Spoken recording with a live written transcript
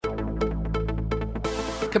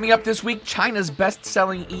Coming up this week, China's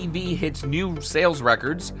best-selling EV hits new sales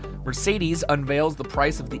records. Mercedes unveils the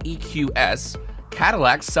price of the EQS.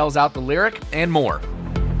 Cadillac sells out the Lyriq, and more.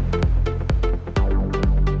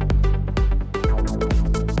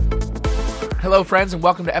 Hello, friends, and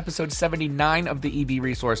welcome to episode 79 of the EV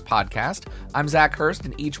Resource Podcast. I'm Zach Hurst,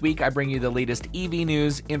 and each week I bring you the latest EV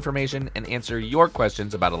news, information, and answer your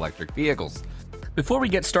questions about electric vehicles. Before we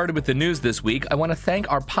get started with the news this week, I want to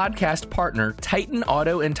thank our podcast partner, Titan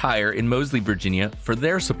Auto & Tire in Moseley, Virginia, for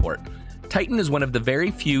their support. Titan is one of the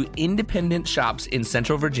very few independent shops in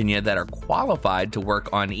Central Virginia that are qualified to work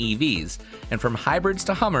on EVs, and from hybrids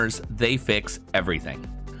to Hummers, they fix everything.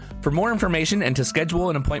 For more information and to schedule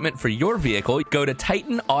an appointment for your vehicle, go to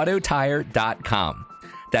TitanAutoTire.com.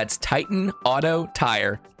 That's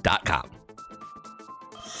TitanAutoTire.com.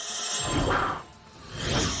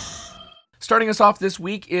 Starting us off this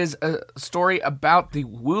week is a story about the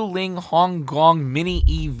Wuling Hongguang Mini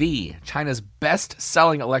EV, China's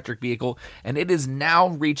best-selling electric vehicle, and it is now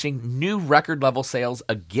reaching new record-level sales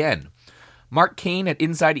again. Mark Kane at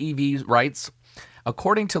Inside EV writes,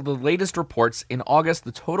 according to the latest reports, in August,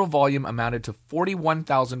 the total volume amounted to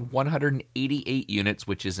 41,188 units,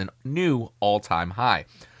 which is a new all-time high.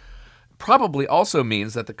 Probably also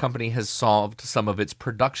means that the company has solved some of its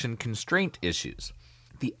production constraint issues.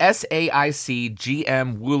 The SAIC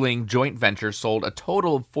GM Wuling joint venture sold a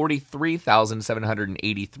total of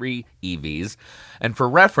 43,783 EVs, and for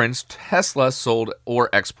reference, Tesla sold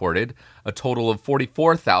or exported a total of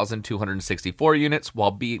 44,264 units,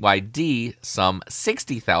 while BYD some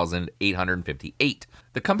 60,858.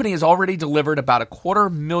 The company has already delivered about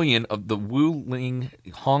 250,000 of the Wuling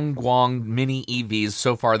Hongguang Mini EVs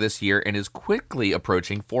so far this year and is quickly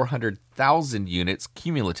approaching 400,000 units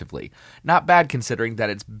cumulatively. Not bad considering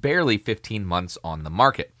that it's barely 15 months on the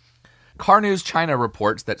market. Car News China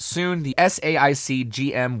reports that soon the SAIC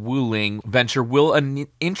GM Wuling venture will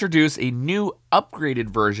introduce a new upgraded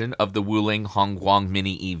version of the Wuling Hongguang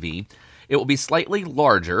Mini EV. It will be slightly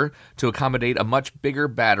larger to accommodate a much bigger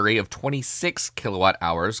battery of 26 kilowatt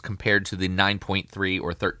hours compared to the 9.3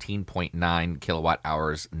 or 13.9 kilowatt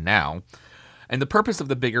hours now. And the purpose of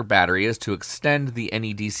the bigger battery is to extend the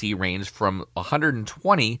NEDC range from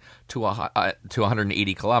 120 to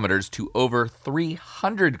 180 kilometers to over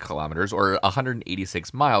 300 kilometers or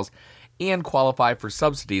 186 miles and qualify for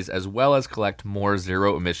subsidies as well as collect more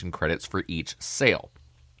zero-emission credits for each sale.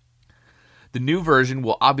 The new version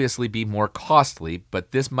will obviously be more costly,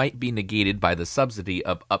 but this might be negated by the subsidy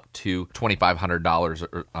of up to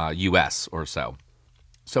 $2,500 US or so.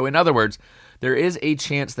 So in other words, there is a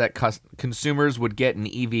chance that consumers would get an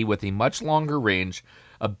EV with a much longer range,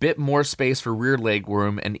 a bit more space for rear leg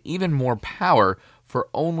room, and even more power for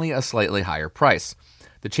only a slightly higher price.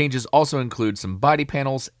 The changes also include some body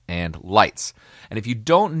panels and lights. And if you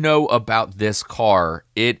don't know about this car,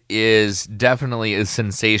 it is definitely a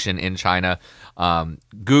sensation in China.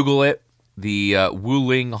 Google it. The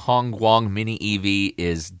Wuling Hongguang Mini EV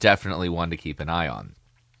is definitely one to keep an eye on.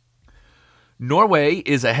 Norway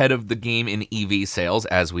is ahead of the game in EV sales,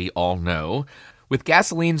 as we all know, with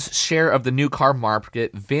gasoline's share of the new car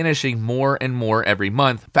market vanishing more and more every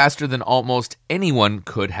month, faster than almost anyone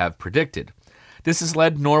could have predicted. This has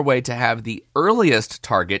led Norway to have the earliest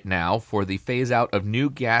target now for the phase-out of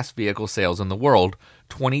new gas vehicle sales in the world,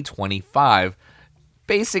 2025.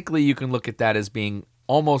 Basically, you can look at that as being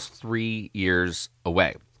almost 3 years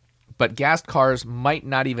away. But gas cars might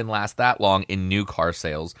not even last that long in new car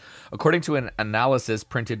sales. According to an analysis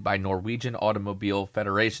printed by Norwegian Automobile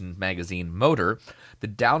Federation magazine Motor, the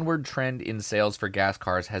downward trend in sales for gas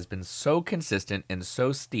cars has been so consistent and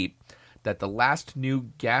so steep that the last new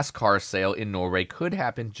gas car sale in Norway could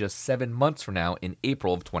happen just 7 months from now in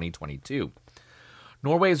April of 2022.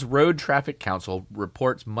 Norway's Road Traffic Council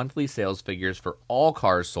reports monthly sales figures for all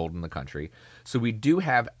cars sold in the country, so we do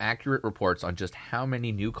have accurate reports on just how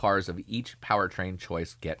many new cars of each powertrain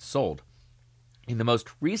choice get sold. In the most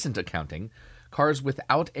recent accounting, cars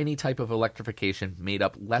without any type of electrification made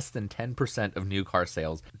up less than 10% of new car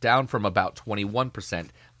sales, down from about 21%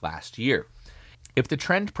 last year. If the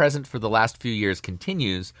trend present for the last few years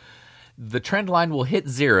continues, the trend line will hit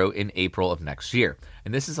zero in April of next year.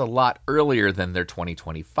 And this is a lot earlier than their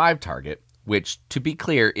 2025 target, which, to be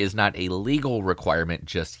clear, is not a legal requirement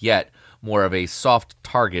just yet, more of a soft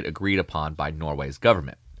target agreed upon by Norway's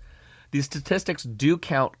government. These statistics do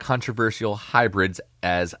count controversial hybrids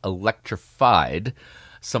as electrified,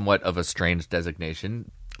 somewhat of a strange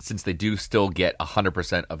designation, since they do still get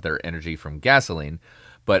 100% of their energy from gasoline,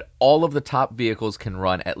 but all of the top vehicles can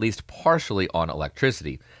run at least partially on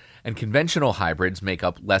electricity, and conventional hybrids make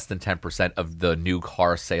up less than 10% of the new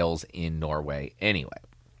car sales in Norway anyway.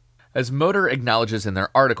 As Motor acknowledges in their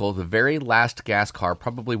article, the very last gas car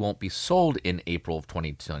probably won't be sold in April of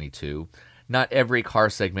 2022. Not every car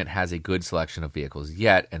segment has a good selection of vehicles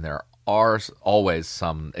yet, and there are always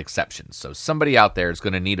some exceptions. So somebody out there is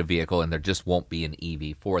going to need a vehicle, and there just won't be an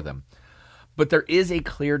EV for them. But there is a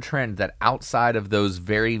clear trend that outside of those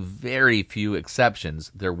very, very few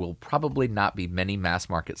exceptions, there will probably not be many mass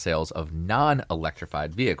market sales of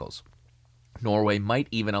non-electrified vehicles. Norway might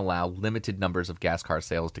even allow limited numbers of gas car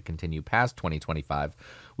sales to continue past 2025,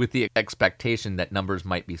 with the expectation that numbers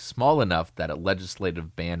might be small enough that a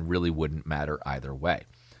legislative ban really wouldn't matter either way.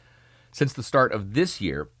 Since the start of this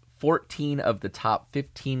year, 14 of the top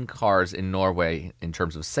 15 cars in Norway in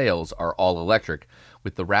terms of sales are all electric,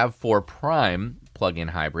 with the RAV4 Prime plug-in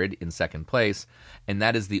hybrid in second place, and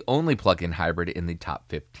that is the only plug-in hybrid in the top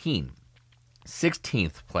 15.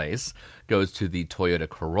 16th place goes to the Toyota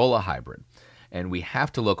Corolla hybrid, and we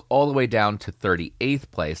have to look all the way down to 38th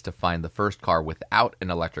place to find the first car without an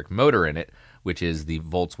electric motor in it, which is the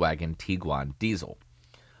Volkswagen Tiguan diesel.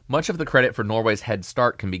 Much of the credit for Norway's head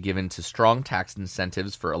start can be given to strong tax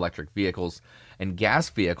incentives for electric vehicles, and gas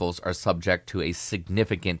vehicles are subject to a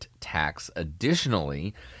significant tax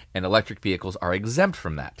additionally, and electric vehicles are exempt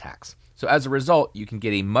from that tax. So as a result, you can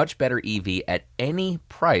get a much better EV at any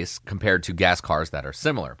price compared to gas cars that are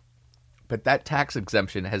similar. But that tax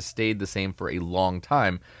exemption has stayed the same for a long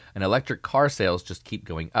time, and electric car sales just keep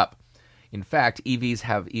going up. In fact, EVs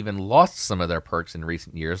have even lost some of their perks in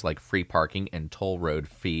recent years, like free parking and toll road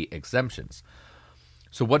fee exemptions.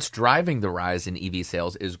 So what's driving the rise in EV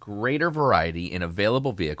sales is greater variety in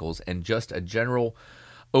available vehicles and just a general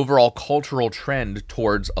overall cultural trend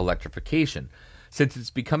towards electrification. Since it's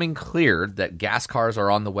becoming clear that gas cars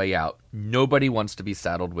are on the way out, nobody wants to be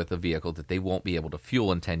saddled with a vehicle that they won't be able to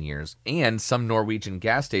fuel in 10 years, and some Norwegian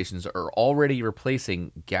gas stations are already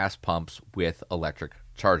replacing gas pumps with electric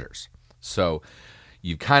chargers. So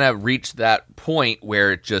you've kind of reached that point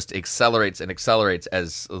where it just accelerates and accelerates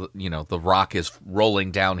as, the rock is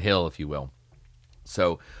rolling downhill, if you will.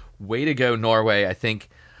 So way to go, Norway. I think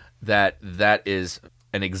that is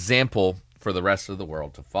an example for the rest of the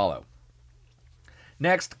world to follow.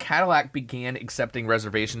 Next, Cadillac began accepting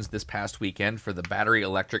reservations this past weekend for the battery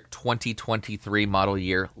electric 2023 model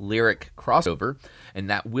year Lyriq crossover, and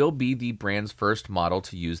that will be the brand's first model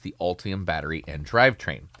to use the Ultium battery and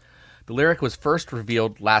drivetrain. The Lyriq was first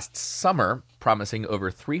revealed last summer, promising over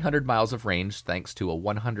 300 miles of range thanks to a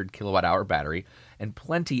 100 kilowatt-hour battery and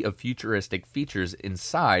plenty of futuristic features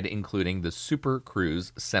inside, including the Super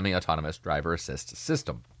Cruise semi-autonomous driver assist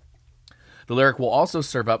system. The Lyriq will also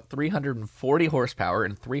serve up 340 horsepower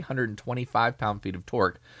and 325 pound-feet of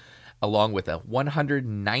torque, along with a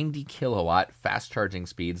 190 kilowatt fast charging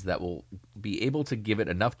speeds that will be able to give it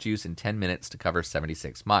enough juice in 10 minutes to cover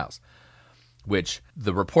 76 miles. Which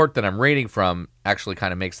the report that I'm reading from actually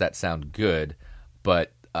kind of makes that sound good,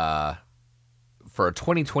 but for a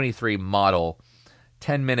 2023 model,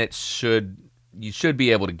 10 minutes you should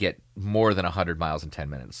be able to get more than 100 miles in 10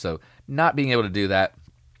 minutes. So not being able to do that,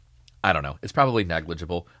 I don't know. It's probably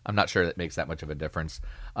negligible. I'm not sure that makes that much of a difference.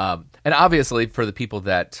 And obviously, for the people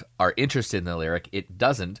that are interested in the Lyriq, it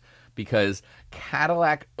doesn't, because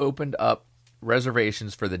Cadillac opened up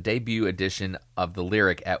reservations for the debut edition of the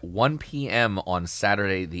Lyriq at 1 p.m. on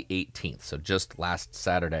Saturday the 18th, so just last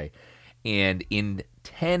Saturday. And in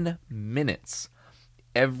 10 minutes,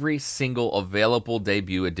 every single available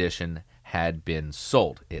debut edition had been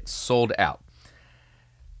sold. It sold out,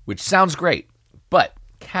 which sounds great, but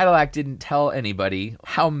Cadillac didn't tell anybody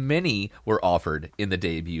how many were offered in the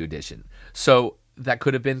debut edition. So that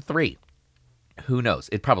could have been 3. Who knows?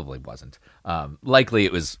 It probably wasn't. Likely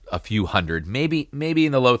it was a few hundred, maybe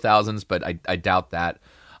in the low thousands, but I doubt that.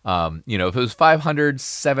 If it was 500,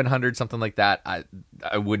 700, something like that,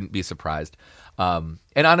 I wouldn't be surprised. And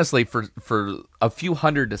honestly, for a few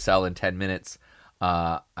hundred to sell in 10 minutes,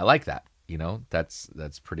 I like that.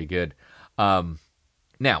 That's pretty good.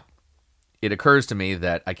 Now, it occurs to me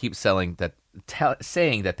that I keep saying that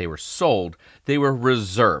they were sold. They were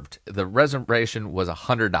reserved. The reservation was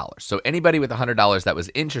 $100. So anybody with $100 that was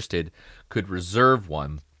interested could reserve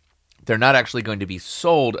one. They're not actually going to be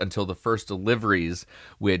sold until the first deliveries,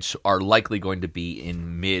 which are likely going to be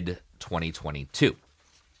in mid-2022.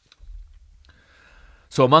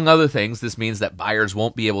 So among other things, this means that buyers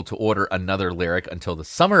won't be able to order another Lyriq until the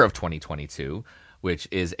summer of 2022, which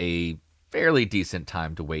is a fairly decent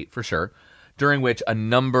time to wait for sure, during which a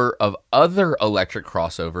number of other electric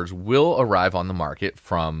crossovers will arrive on the market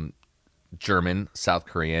from German, South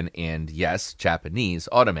Korean, and yes, Japanese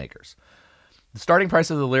automakers. The starting price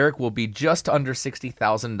of the Lyriq will be just under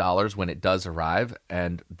 $60,000 when it does arrive,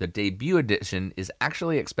 and the debut edition is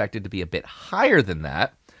actually expected to be a bit higher than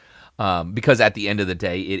that because at the end of the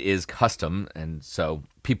day, it is custom, and so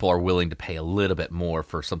people are willing to pay a little bit more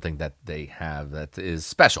for something that they have that is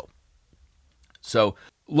special. So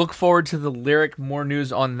look forward to the Lyriq. More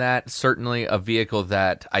news on that. Certainly a vehicle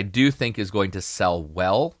that I do think is going to sell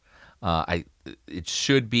well. It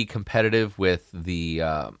should be competitive with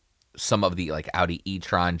the some of the like Audi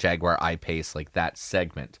e-tron, Jaguar I-Pace, like that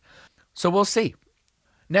segment. So we'll see.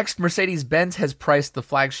 Next, Mercedes-Benz has priced the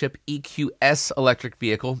flagship EQS electric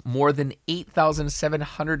vehicle more than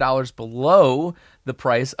 $8,700 below the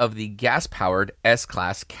price of the gas-powered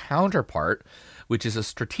S-Class counterpart, which is a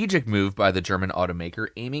strategic move by the German automaker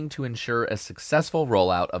aiming to ensure a successful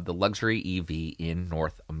rollout of the luxury EV in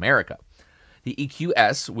North America. The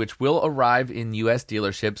EQS, which will arrive in U.S.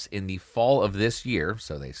 dealerships in the fall of this year,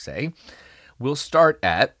 so they say, will start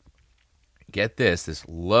at, get this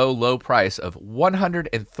low price of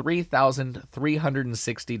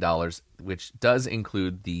 $103,360, which does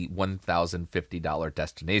include the $1,050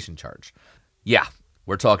 destination charge. Yeah,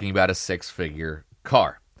 we're talking about a six-figure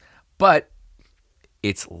car. But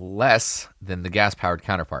it's less than the gas-powered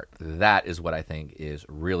counterpart. That is what I think is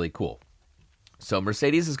really cool. So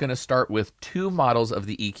Mercedes is going to start with two models of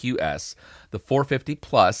the EQS, the 450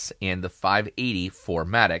 Plus and the 580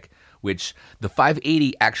 4MATIC, which the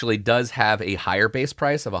 580 actually does have a higher base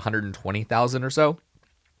price of $120,000 or so.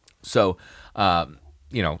 So,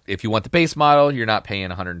 if you want the base model, you're not paying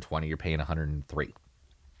 $120, you're paying $103.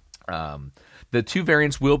 The two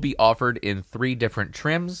variants will be offered in three different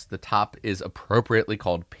trims. The top is appropriately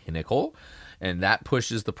called Pinnacle, and that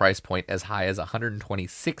pushes the price point as high as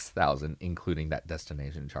 $126,000, including that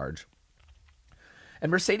destination charge.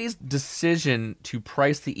 And Mercedes' decision to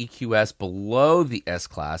price the EQS below the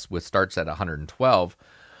S-Class, which starts at $112,000,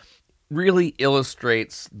 really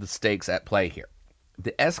illustrates the stakes at play here.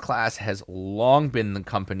 The S-Class has long been the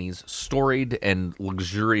company's storied and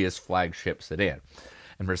luxurious flagship sedan.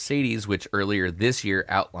 And Mercedes, which earlier this year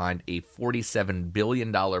outlined a $47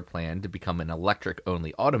 billion plan to become an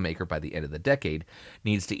electric-only automaker by the end of the decade,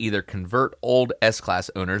 needs to either convert old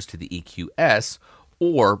S-Class owners to the EQS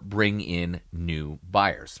or bring in new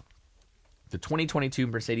buyers. The 2022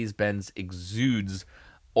 Mercedes-Benz exudes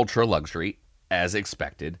ultra-luxury, as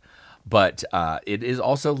expected, but it is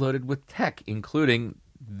also loaded with tech, including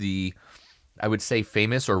the, I would say,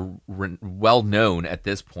 famous or well-known at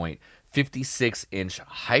this point, 56-inch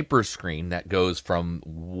hyperscreen that goes from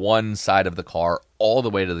one side of the car all the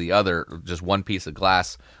way to the other, just one piece of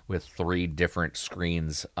glass with three different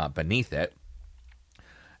screens beneath it.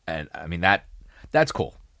 And I mean, that's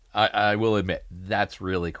cool. I will admit, that's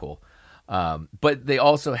really cool. But they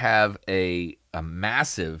also have a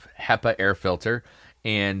massive HEPA air filter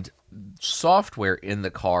and software in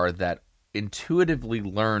the car that intuitively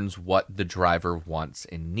learns what the driver wants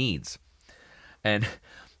and needs. And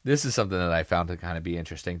this is something that I found to kind of be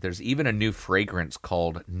interesting. There's even a new fragrance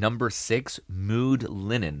called Number 6 Mood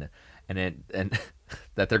Linen, and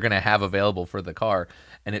that they're going to have available for the car.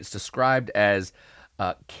 And it's described as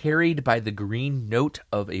carried by the green note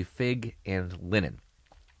of a fig and linen,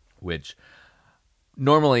 which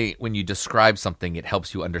normally when you describe something, it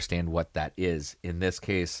helps you understand what that is. In this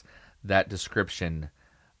case, that description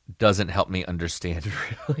doesn't help me understand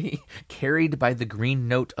really. Carried by the green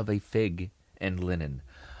note of a fig and linen.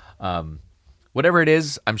 Whatever it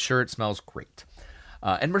is, I'm sure it smells great.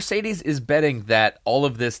 And Mercedes is betting that all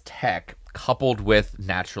of this tech, coupled with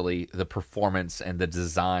naturally the performance and the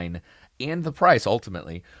design and the price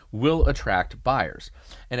ultimately, will attract buyers.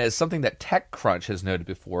 And as something that TechCrunch has noted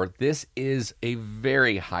before, this is a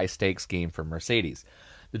very high stakes game for Mercedes.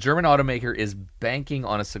 The German automaker is banking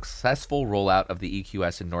on a successful rollout of the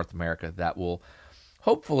EQS in North America that will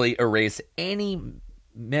hopefully erase any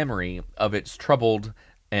memory of its troubled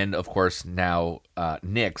and, of course, now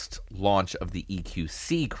nixed launch of the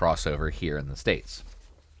EQC crossover here in the States.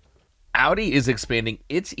 Audi is expanding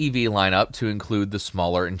its EV lineup to include the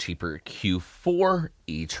smaller and cheaper Q4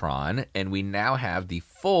 e-tron, and we now have the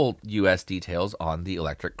full U.S. details on the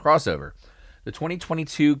electric crossover. The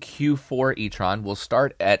 2022 Q4 e-tron will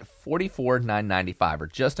start at $44,995, or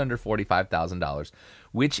just under $45,000,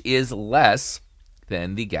 which is less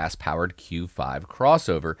than the gas-powered Q5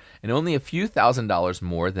 crossover, and only a few $1,000s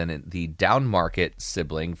more than the down-market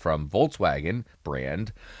sibling from Volkswagen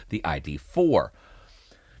brand, the ID4.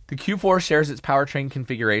 The Q4 shares its powertrain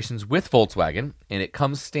configurations with Volkswagen, and it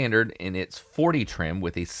comes standard in its 40 trim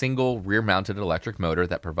with a single rear-mounted electric motor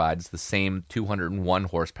that provides the same 201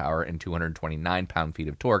 horsepower and 229 pound-feet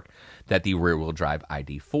of torque that the rear-wheel drive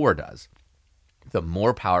ID4 does. The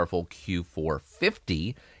more powerful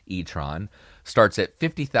Q450 e-tron starts at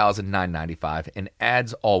 $50,995 and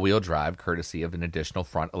adds all-wheel drive courtesy of an additional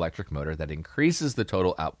front electric motor that increases the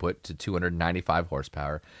total output to 295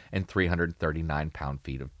 horsepower and 339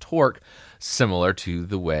 pound-feet of torque, similar to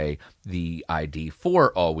the way the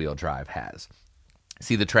ID4 all-wheel drive has.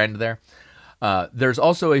 See the trend there? There's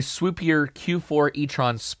also a swoopier Q4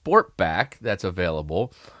 e-tron Sportback that's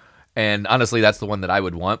available, and honestly, that's the one that I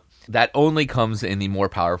would want. That only comes in the more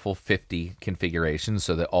powerful 50 configuration,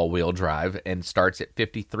 so the all-wheel drive, and starts at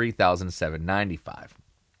 $53,795.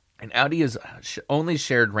 And Audi has only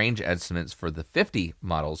shared range estimates for the 50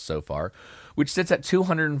 models so far, which sits at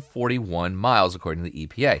 241 miles according to the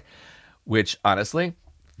EPA, which honestly,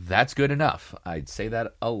 that's good enough. I'd say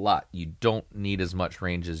that a lot. You don't need as much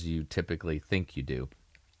range as you typically think you do.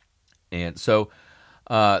 And so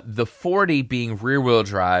the 40 being rear-wheel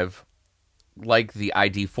drive, like the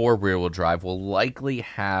ID4 rear-wheel drive, will likely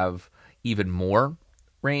have even more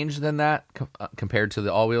range than that compared to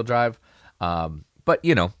the all-wheel drive. But,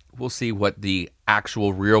 we'll see what the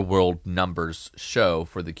actual real-world numbers show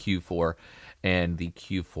for the Q4 and the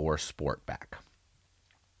Q4 Sportback.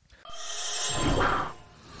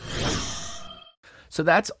 So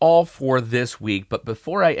that's all for this week. But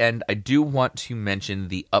before I end, I do want to mention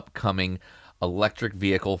the upcoming Electric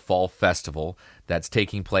Vehicle Fall Festival that's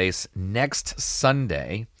taking place next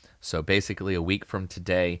Sunday, so basically a week from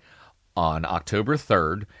today, on October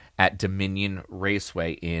 3rd at Dominion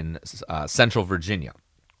Raceway in Central Virginia.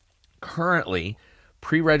 Currently,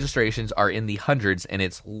 pre-registrations are in the hundreds, and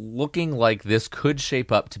it's looking like this could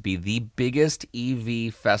shape up to be the biggest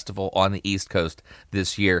EV festival on the East Coast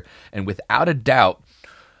this year, and without a doubt,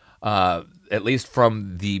 at least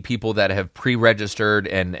from the people that have pre-registered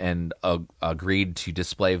and agreed to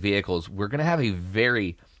display vehicles, we're going to have a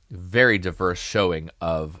very, very diverse showing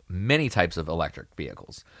of many types of electric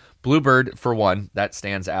vehicles. Bluebird, for one, that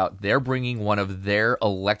stands out. They're bringing one of their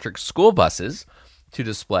electric school buses to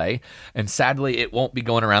display, and sadly, it won't be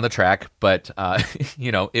going around the track, but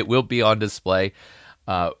it will be on display.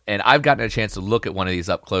 And I've gotten a chance to look at one of these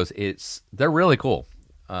up close. They're really cool.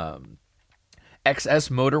 XS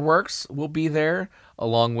Motorworks will be there,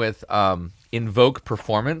 along with Invoke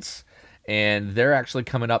Performance, and they're actually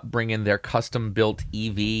coming up bringing their custom-built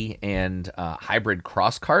EV and hybrid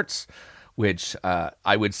cross carts, which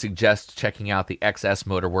I would suggest checking out the XS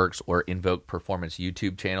Motorworks or Invoke Performance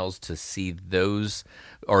YouTube channels to see those,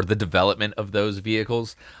 or the development of those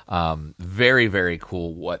vehicles. Very, very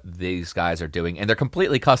cool what these guys are doing, and they're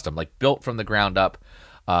completely custom, like built from the ground up.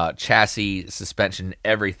 Chassis, suspension,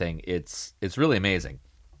 everything. It's really amazing.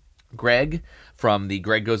 Greg from the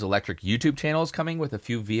Greg Goes Electric YouTube channel is coming with a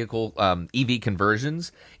few vehicle EV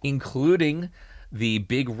conversions, including the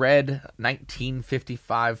big red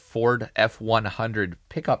 1955 Ford F100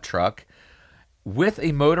 pickup truck with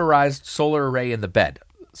a motorized solar array in the bed.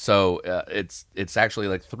 So it's actually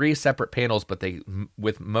like 3 separate panels, but they,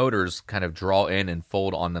 with motors, kind of draw in and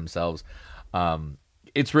fold on themselves.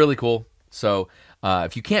 It's really cool. So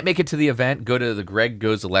if you can't make it to the event, go to the Greg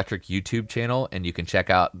Goes Electric YouTube channel, and you can check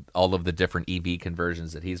out all of the different EV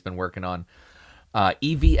conversions that he's been working on.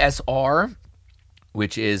 EVSR,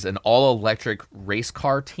 which is an all-electric race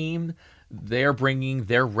car team, they're bringing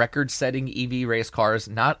their record-setting EV race cars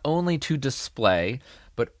not only to display,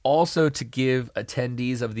 but also to give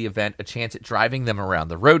attendees of the event a chance at driving them around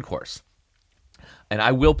the road course. And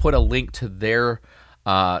I will put a link to their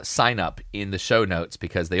sign up in the show notes,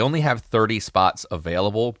 because they only have 30 spots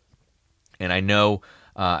available, and I know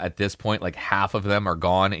at this point like half of them are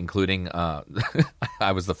gone, including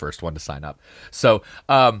I was the first one to sign up. So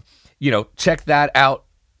check that out.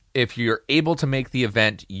 If you're able to make the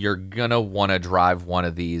event, you're gonna want to drive one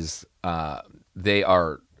of these. Go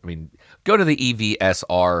to the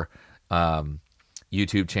EVSR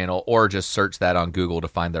YouTube channel, or just search that on Google to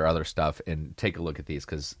find their other stuff and take a look at these,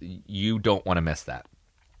 because you don't want to miss that.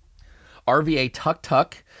 RVA Tuk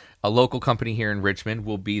Tuk, a local company here in Richmond,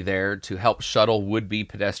 will be there to help shuttle would-be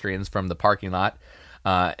pedestrians from the parking lot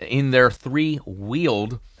in their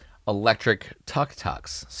 3-wheeled electric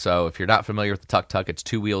tuk-tuks. So if you're not familiar with the tuk-tuk, it's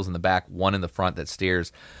 2 wheels in the back, 1 in the front that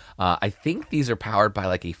steers. I think these are powered by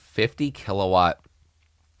like a 50 kilowatt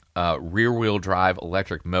rear-wheel drive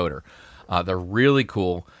electric motor. They're really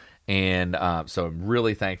cool, and so I'm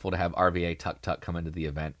really thankful to have RVA Tuk Tuk come into the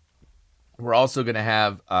event. We're also going to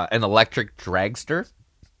have an electric dragster.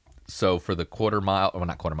 So for the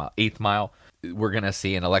eighth mile, we're going to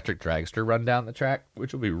see an electric dragster run down the track,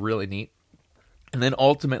 which will be really neat. And then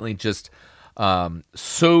ultimately just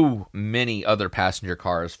so many other passenger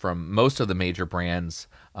cars from most of the major brands.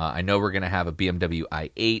 I know we're going to have a BMW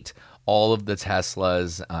i8, all of the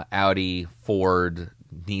Teslas, Audi, Ford,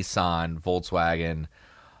 Nissan, Volkswagen,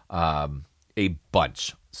 a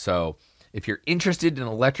bunch. So if you're interested in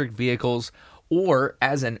electric vehicles, or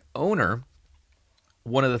as an owner,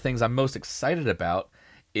 one of the things I'm most excited about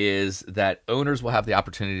is that owners will have the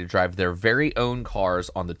opportunity to drive their very own cars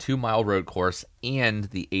on the 2-mile road course and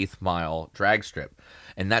the 8th mile drag strip.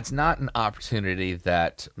 And that's not an opportunity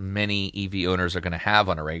that many EV owners are going to have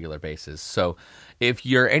on a regular basis. So if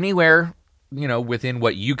you're anywhere, within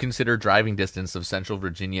what you consider driving distance of Central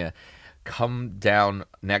Virginia, come down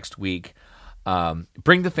next week.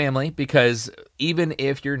 Bring the family, because even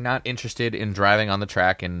if you're not interested in driving on the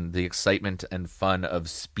track and the excitement and fun of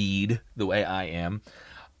speed the way I am,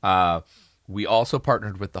 we also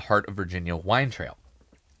partnered with the Heart of Virginia Wine Trail.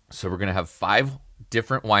 So we're going to have 5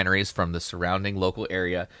 different wineries from the surrounding local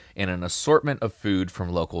area and an assortment of food from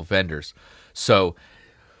local vendors. So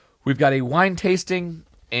we've got a wine tasting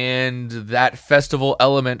and that festival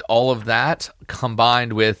element, all of that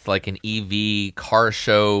combined with like an EV car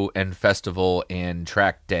show and festival and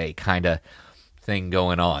track day kind of thing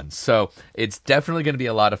going on. So it's definitely going to be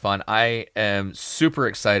a lot of fun. I am super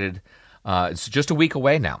excited. It's just a week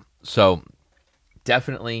away now. So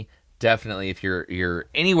definitely, if you're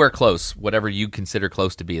anywhere close, whatever you consider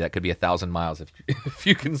close to be, that could be 1,000 miles if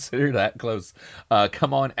you consider that close,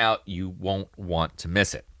 come on out. You won't want to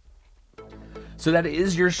miss it. So that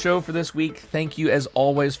is your show for this week. Thank you, as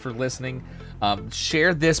always, for listening.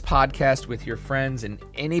 Share this podcast with your friends and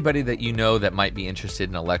anybody that you know that might be interested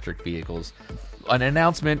in electric vehicles. An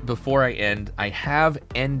announcement before I end. I have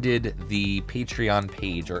ended the Patreon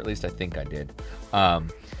page, or at least I think I did.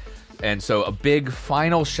 And so a big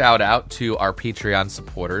final shout out to our Patreon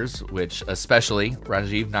supporters, which especially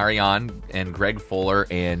Rajiv Narayan and Greg Fuller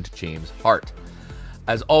and James Hart.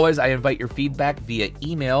 As always, I invite your feedback via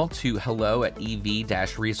email to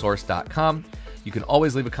hello@ev-resource.com. You can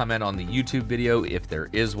always leave a comment on the YouTube video if there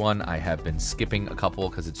is one. I have been skipping a couple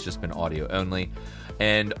because it's just been audio only.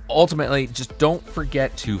 And ultimately, just don't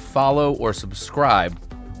forget to follow or subscribe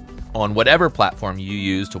on whatever platform you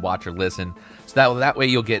use to watch or listen. So that way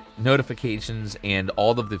you'll get notifications and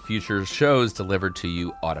all of the future shows delivered to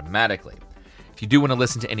you automatically. If you do want to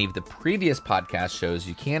listen to any of the previous podcast shows,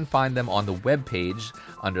 you can find them on the webpage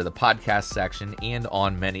under the podcast section and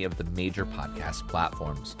on many of the major podcast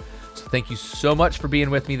platforms. So thank you so much for being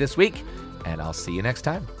with me this week, and I'll see you next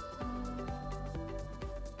time.